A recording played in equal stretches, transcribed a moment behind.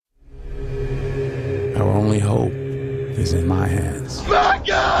Our only hope is in my hands.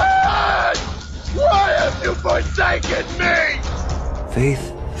 Maggot! Why have you forsaken me?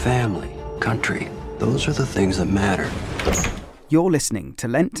 Faith, family, country, those are the things that matter. You're listening to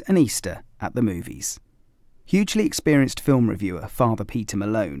Lent and Easter at the Movies. Hugely experienced film reviewer Father Peter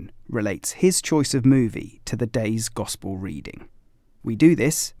Malone relates his choice of movie to the day's Gospel reading. We do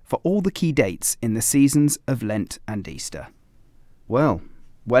this for all the key dates in the seasons of Lent and Easter. Well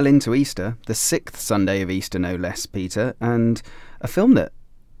into Easter, the 6th Sunday of Easter no less, Peter, and a film that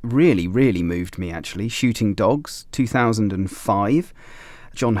really moved me actually, Shooting Dogs, 2005.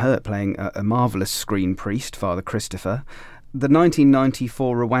 John Hurt playing a marvellous screen priest, Father Christopher. The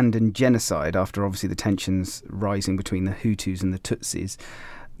 1994 Rwandan Genocide, after obviously the tensions rising between the Hutus and the Tutsis,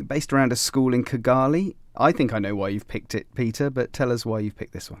 based around a school in Kigali. I think I know why you've picked it, Peter, but tell us why you've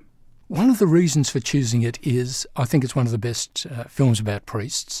picked this one. One of the reasons for choosing it is I think it's one of the best films about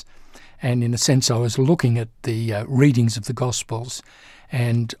priests. And in a sense, I was looking at the readings of the Gospels,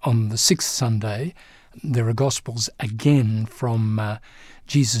 and on the 6th Sunday, there are Gospels again from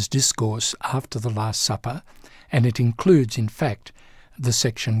Jesus' discourse after the Last Supper, and it includes, in fact, the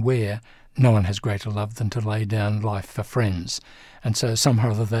section where no one has greater love than to lay down life for friends. And so somehow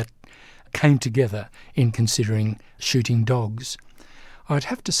or other that came together in considering Shooting Dogs. I'd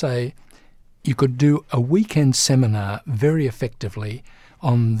have to say you could do a weekend seminar very effectively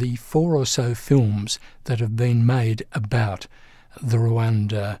on the 4 or so films that have been made about the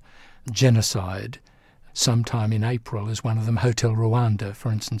Rwanda genocide. Sometime in April is one of them. Hotel Rwanda,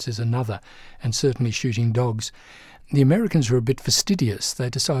 for instance, is another, and certainly Shooting Dogs. The Americans were a bit fastidious. They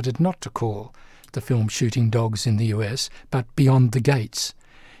decided not to call the film Shooting Dogs in the US, but Beyond the Gates.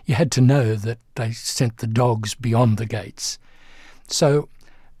 You had to know that they sent the dogs beyond the gates. So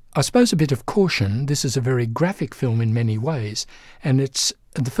I suppose a bit of caution, this is a very graphic film in many ways, and it's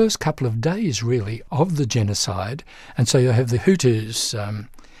the first couple of days, really, of the genocide. And so you have the Hutus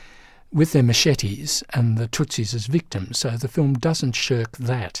with their machetes and the Tutsis as victims. So the film doesn't shirk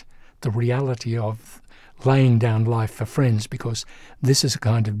that, the reality of laying down life for friends, because this is a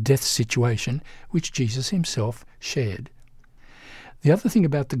kind of death situation which Jesus himself shared. The other thing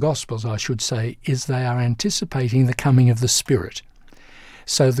about the Gospels, I should say, is they are anticipating the coming of the Spirit.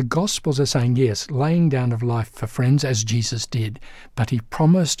 So the Gospels are saying, yes, laying down of life for friends, as Jesus did, but he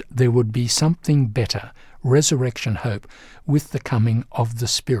promised there would be something better, resurrection hope, with the coming of the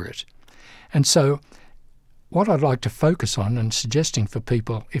Spirit. And so what I'd like to focus on, and suggesting for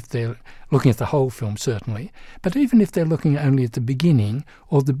people, if they're looking at the whole film certainly, but even if they're looking only at the beginning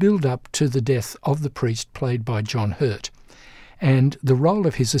or the build-up to the death of the priest played by John Hurt, and the role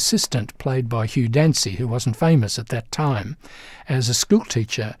of his assistant, played by Hugh Dancy, who wasn't famous at that time, as a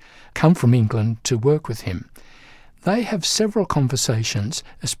schoolteacher, come from England to work with him. They have several conversations,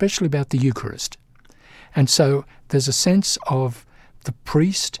 especially about the Eucharist. And so there's a sense of the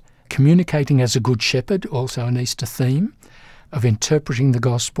priest communicating as a good shepherd, also an Easter theme, of interpreting the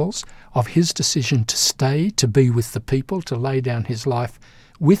Gospels, of his decision to stay, to be with the people, to lay down his life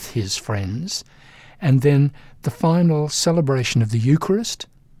with his friends, and then the final celebration of the Eucharist,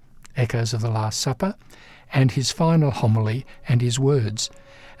 echoes of the Last Supper, and his final homily and his words.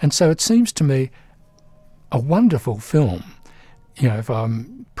 And so it seems to me a wonderful film. You know, if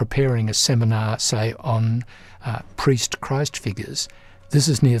I'm preparing a seminar, say, on priest-Christ figures, this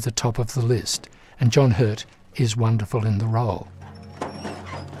is near the top of the list. And John Hurt is wonderful in the role.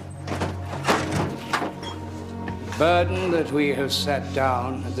 The burden that we have set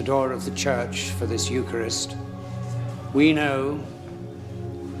down at the door of the church for this Eucharist, we know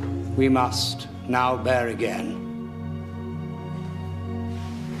we must now bear again.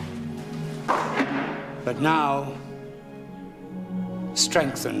 But now,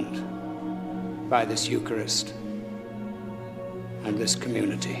 strengthened by this Eucharist and this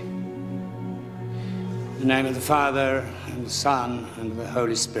community. In the name of the Father, and the Son, and of the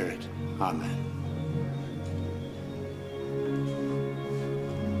Holy Spirit. Amen.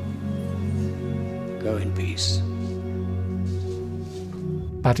 Go in peace.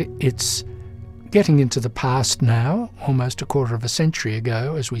 But it's getting into the past now, almost a quarter of a century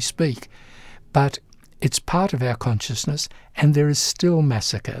ago as we speak, but it's part of our consciousness, and there is still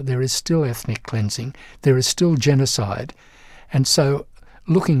massacre, there is still ethnic cleansing, there is still genocide. And so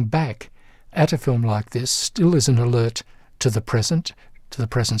looking back at a film like this still is an alert to the present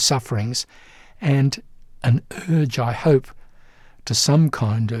sufferings, and an urge, I hope, to some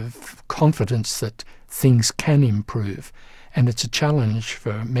kind of confidence that things can improve. And it's a challenge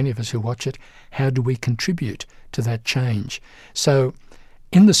for many of us who watch it. How do we contribute to that change? So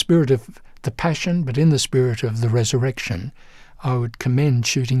in the spirit of the Passion, but in the spirit of the resurrection, I would commend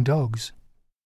Shooting Dogs.